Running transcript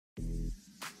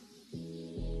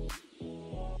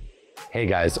Hey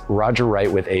guys, Roger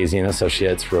Wright with AZ &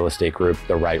 Associates Real Estate Group,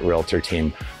 the Wright Realtor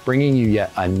team, bringing you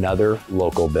yet another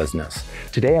local business.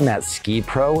 Today I'm at Ski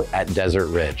Pro at Desert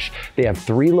Ridge. They have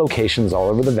 3 locations all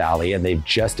over the valley and they've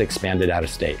just expanded out of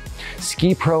state.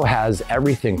 Ski Pro has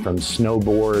everything from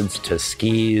snowboards to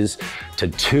skis to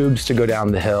tubes to go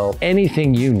down the hill,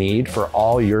 anything you need for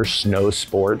all your snow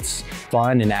sports,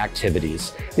 fun and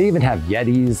activities. They even have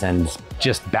Yetis and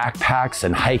just backpacks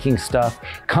and hiking stuff.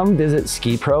 Come visit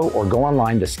Ski Pro or go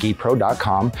online to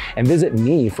skipro.com and visit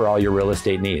me for all your real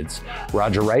estate needs.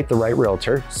 Roger Wright, the Wright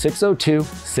Realtor,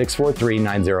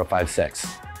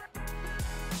 602-643-9056.